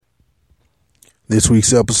This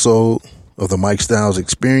week's episode of the Mike Styles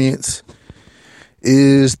Experience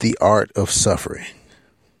is the art of suffering.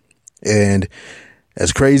 And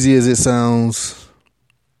as crazy as it sounds,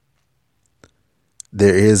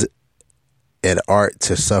 there is an art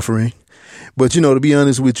to suffering. But, to be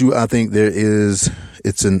honest with you, I think I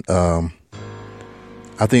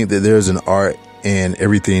think that there's an art in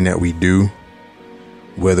everything that we do,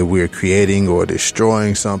 whether we're creating or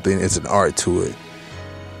destroying something. It's an art to it.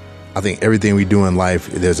 I think everything we do in life,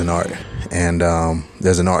 there's an art, and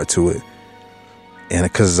there's an art to it. And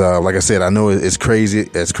because, like I said, I know it's crazy.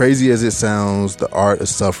 As crazy as it sounds, the art of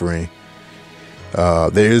suffering,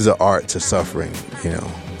 there is an art to suffering.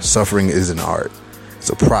 Suffering is an art. It's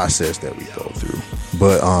a process that we go through.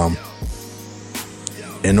 But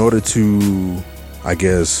in order to, I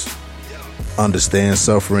guess, understand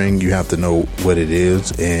suffering, you have to know what it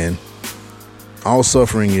is. And all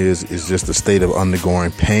suffering is just a state of undergoing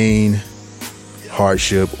pain,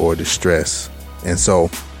 hardship, or distress. And so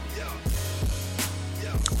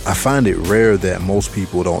I find it rare that most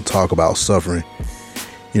people don't talk about suffering.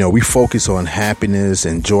 We focus on happiness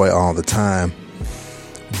and joy all the time,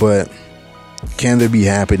 but can there be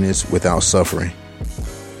happiness without suffering?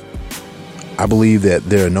 I believe that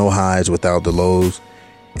there are no highs without the lows,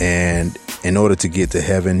 and in order to get to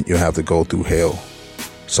heaven, you'll have to go through hell.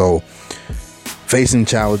 So facing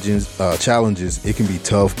challenges, it can be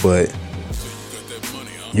tough, but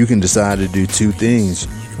you can decide to do two things.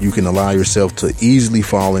 You can allow yourself to easily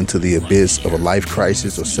fall into the abyss of a life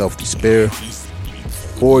crisis or self-despair,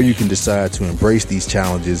 or you can decide to embrace these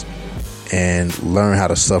challenges and learn how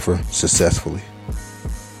to suffer successfully.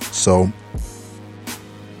 So,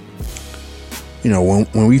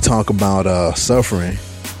 when we talk about suffering,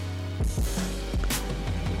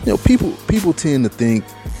 people tend to think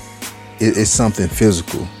it's something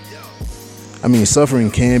physical. I mean,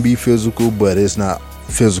 suffering can be physical, but it's not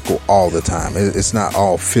physical all the time. It's not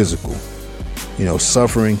all physical.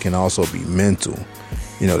 Suffering can also be mental.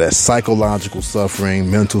 That psychological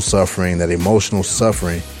suffering, mental suffering, that emotional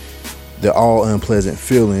suffering, they're all unpleasant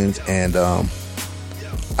feelings. And I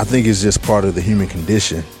think it's just part of the human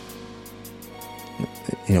condition.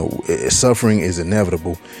 Suffering is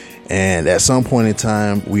inevitable. And at some point in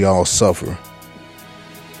time, we all suffer.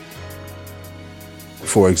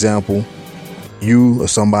 For example, you or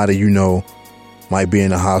somebody might be in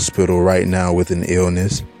the hospital right now with an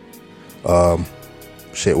illness. What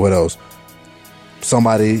else?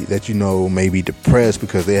 Somebody that may be depressed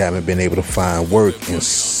because they haven't been able to find work in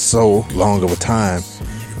so long of a time,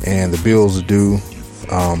 and the bills are due.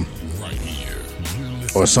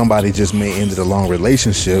 Or somebody just may end a long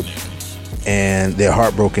relationship and they're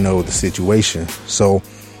heartbroken over the situation. So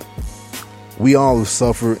we all have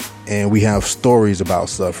suffered, and we have stories about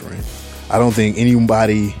suffering. I don't think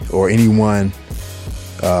anybody or anyone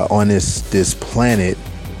on this planet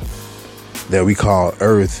that we call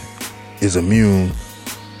Earth is immune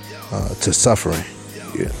to suffering.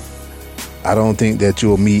 Yeah. I don't think that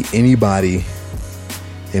you'll meet anybody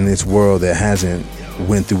in this world that hasn't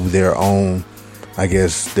went through their own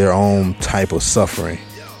type of suffering.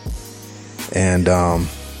 And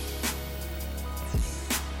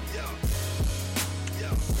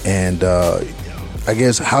I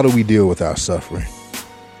guess, how do we deal with our suffering?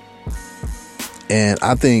 And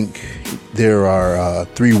I think there are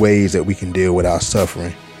 3 ways that we can deal with our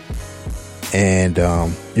suffering. And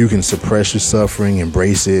you can suppress your suffering,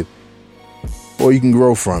 embrace it, or you can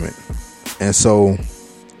grow from it. And so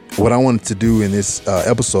what I wanted to do in this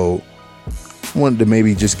episode, I wanted to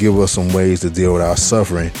maybe just give us some ways to deal with our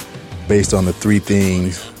suffering based on the 3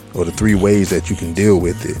 things or the 3 ways that you can deal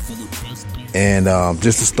with it. And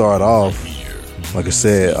just to start off, like I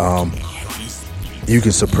said, you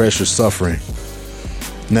can suppress your suffering.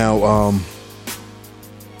 Now,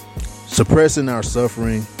 suppressing our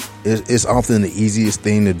suffering is often the easiest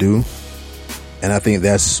thing to do. And I think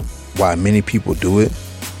that's why many people do it,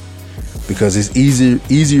 because it's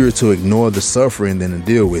easier to ignore the suffering than to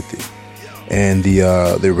deal with it. And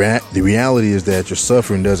the reality is that your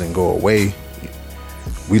suffering doesn't go away.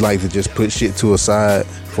 We like to just put shit to a side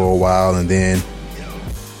for a while, and then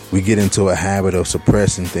we get into a habit of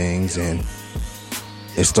suppressing things, and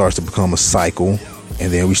it starts to become a cycle,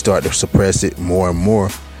 and then we start to suppress it more and more.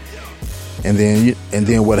 And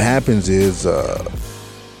then what happens is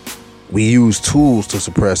we use tools to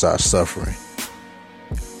suppress our suffering.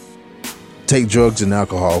 Take drugs and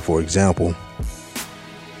alcohol, for example.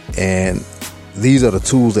 And these are the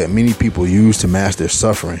tools that many people use to mask their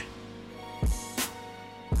suffering.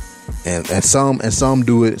 And some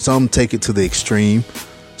do it. Some take it to the extreme.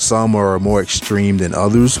 Some are more extreme than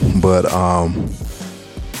others. But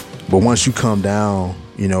But once you come down,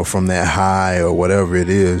 from that high or whatever it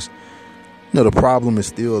is, the problem is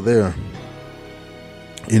still there.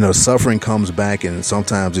 Suffering comes back, and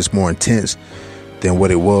sometimes it's more intense than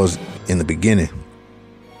what it was in the beginning.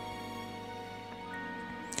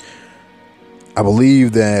 I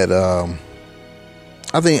believe that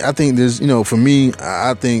I think there's, for me,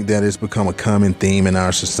 I think that it's become a common theme in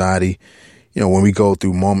our society. When we go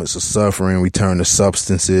through moments of suffering, we turn to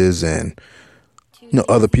substances and,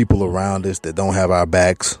 other people around us that don't have our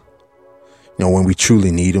backs, when we truly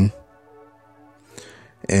need them.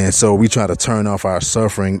 And so we try to turn off our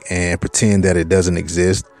suffering and pretend that it doesn't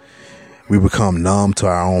exist. We become numb to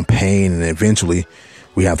our own pain, and eventually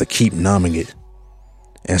we have to keep numbing it.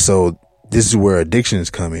 And so this is where addictions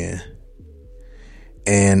come in.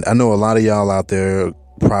 And I know a lot of y'all out there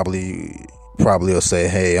probably will say,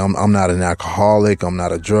 hey, I'm not an alcoholic, I'm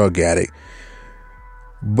not a drug addict.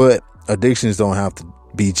 But addictions don't have to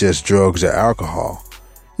be just drugs or alcohol.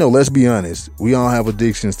 No, let's be honest. We all have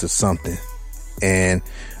addictions to something. And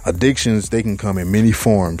addictions, they can come in many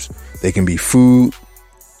forms. They can be food,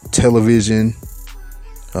 television,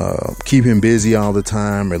 keeping busy all the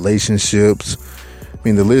time, relationships. I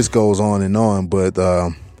mean, the list goes on and on. But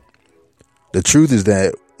the truth is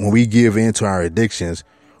that when we give in to our addictions,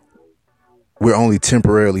 we're only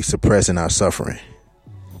temporarily suppressing our suffering.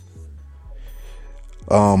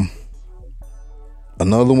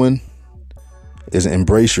 Another one is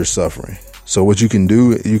embrace your suffering. So what you can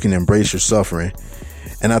do, you can embrace your suffering.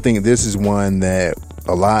 And I think this is one that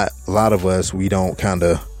a lot of us, we don't kind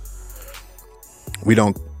of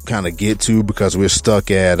get to, because we're stuck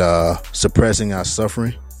at suppressing our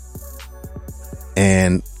suffering.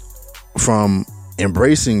 And from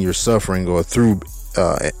embracing your suffering, or through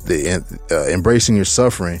embracing your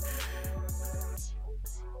suffering,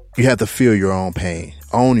 you have to feel your own pain,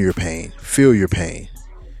 own your pain, feel your pain.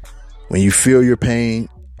 When you feel your pain,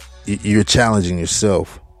 you're challenging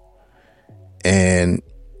yourself, and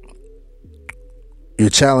you're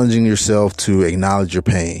challenging yourself to acknowledge your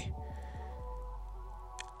pain,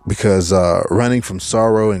 because running from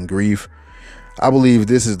sorrow and grief, I believe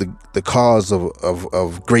this is the cause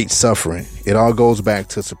of great suffering. It all goes back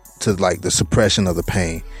to like the suppression of the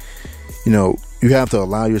pain. You have to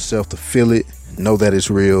allow yourself to feel it, know that it's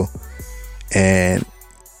real, and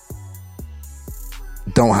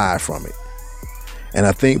don't hide from it. And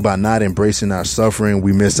I think by not embracing our suffering,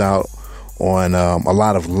 we miss out on a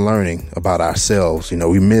lot of learning about ourselves.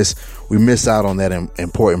 We miss out on that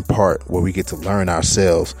important part where we get to learn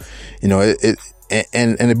ourselves.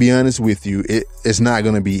 And to be honest with you, it's not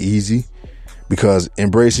going to be easy, because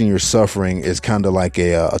embracing your suffering is kind of like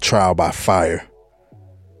a trial by fire.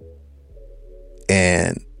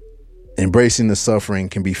 And embracing the suffering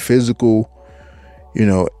can be physical,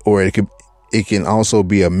 or it can also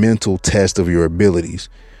be a mental test of your abilities.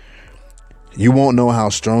 You won't know how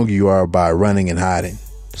strong you are by running and hiding.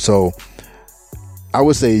 So I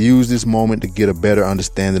would say use this moment to get a better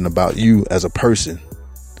understanding about you as a person.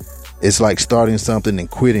 It's like starting something and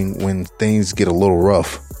quitting when things get a little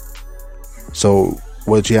rough. So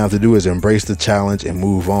what you have to do is embrace the challenge and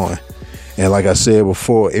move on. And like I said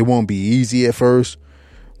before, it won't be easy at first,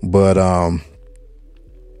 but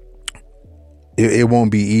it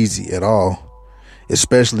won't be easy at all,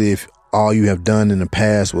 especially if all you have done in the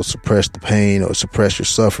past was suppress the pain or suppress your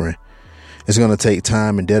suffering. It's going to take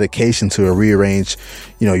time and dedication to rearrange,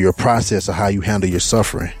 your process of how you handle your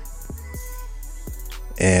suffering.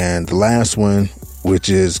 And the last one, which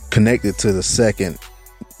is connected to the second,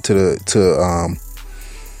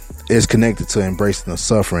 is connected to embracing the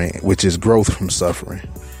suffering, which is growth from suffering.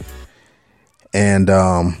 And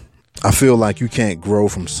I feel like you can't grow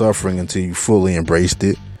from suffering until you fully embraced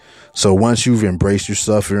it. So once you've embraced your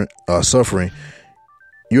suffering,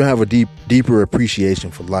 you'll have a deeper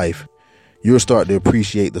appreciation for life. You'll start to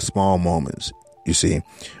appreciate the small moments. You see,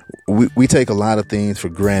 we take a lot of things for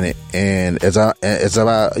granted, and as I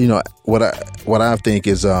what I think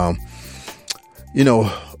is like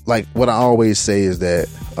what I always say is that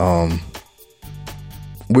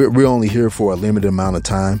we're only here for a limited amount of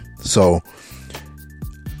time. So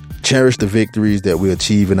cherish the victories that we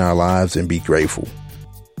achieve in our lives and be grateful.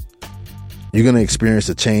 You're going to experience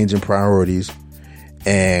a change in priorities,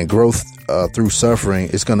 and growth through suffering.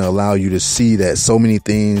 It's going to allow you to see that so many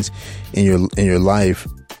things in your life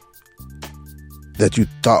that you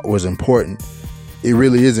thought was important, it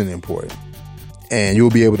really isn't important. And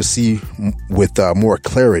you'll be able to see with more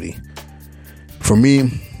clarity. For me,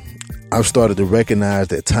 I've started to recognize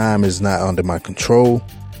that time is not under my control.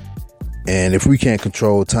 And if we can't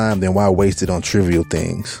control time, then why waste it on trivial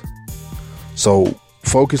things? So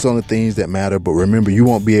Focus on the things that matter, but remember, you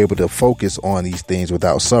won't be able to focus on these things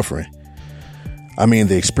without suffering. I mean,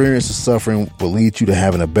 the experience of suffering will lead you to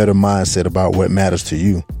having a better mindset about what matters to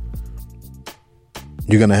you.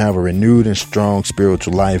 You're going to have a renewed and strong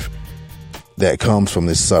spiritual life that comes from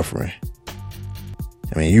this suffering.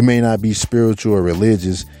 I mean, you may not be spiritual or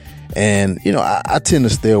religious, and, I tend to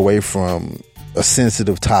stay away from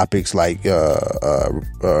sensitive topics like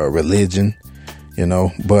religion,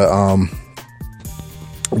 but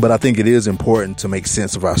I think it is important to make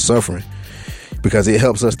sense of our suffering because it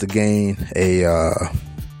helps us to gain a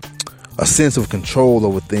sense of control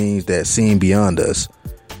over things that seem beyond us.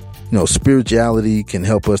 Spirituality can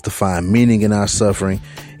help us to find meaning in our suffering.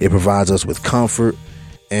 It provides us with comfort.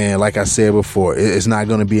 And like I said before, it's not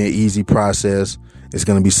going to be an easy process. It's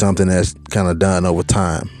going to be something that's kind of done over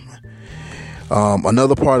time.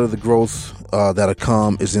 Another part of the growth that'll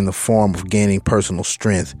come is in the form of gaining personal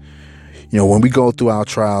strength. When we go through our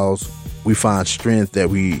trials, we find strength that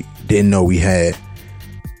we didn't know we had.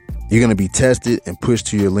 You're going to be tested and pushed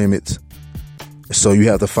to your limits. So you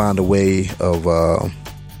have to find a way of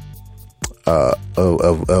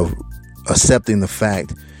accepting the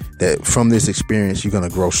fact that from this experience, you're going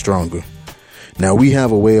to grow stronger. Now, we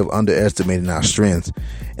have a way of underestimating our strengths,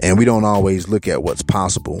 and we don't always look at what's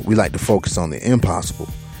possible. We like to focus on the impossible.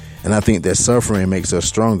 And I think that suffering makes us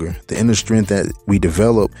stronger. The inner strength that we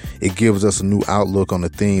develop, it gives us a new outlook on the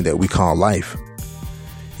thing that we call life.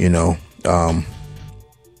 You'll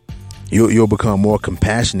become more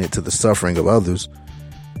compassionate to the suffering of others.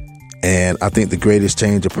 And I think the greatest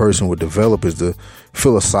change a person would develop is the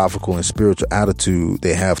philosophical and spiritual attitude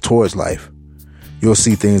they have towards life. You'll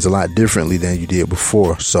see things a lot differently than you did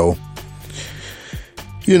before. So,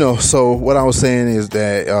 so what I was saying is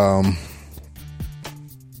that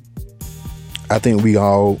I think we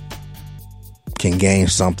all can gain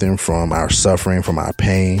something from our suffering, from our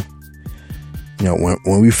pain.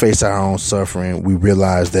 When we face our own suffering, we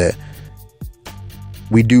realize that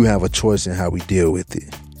we do have a choice in how we deal with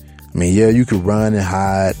it. I mean, yeah, you can run and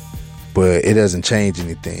hide, but it doesn't change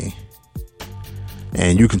anything.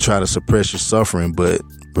 And you can try to suppress your suffering, but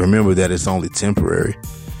remember that it's only temporary.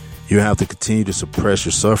 You have to continue to suppress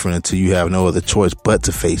your suffering until you have no other choice but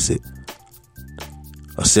to face it.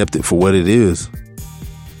 Accept it for what it is.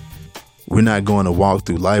 We're not going to walk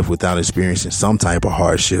through life without experiencing some type of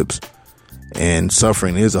hardships. And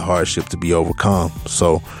suffering is a hardship to be overcome.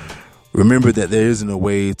 So remember that there isn't a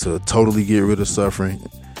way to totally get rid of suffering.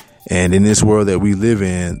 And in this world that we live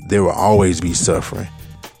in, there will always be suffering.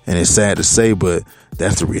 And it's sad to say, but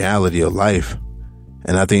that's the reality of life.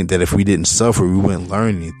 And I think that if we didn't suffer, we wouldn't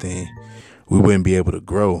learn anything. We wouldn't be able to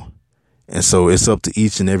grow. And so it's up to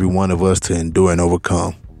each and every one of us to endure and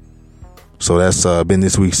overcome. So that's been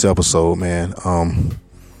this week's episode, man.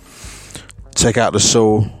 Check out the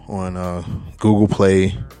show on Google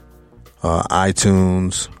Play,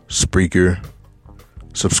 iTunes, Spreaker.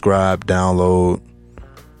 Subscribe, download.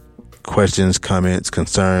 Questions, comments,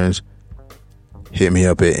 concerns, hit me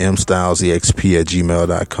up at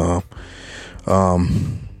mstylesexp@gmail.com.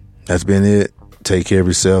 That's been it. Take care of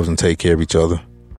yourselves and take care of each other.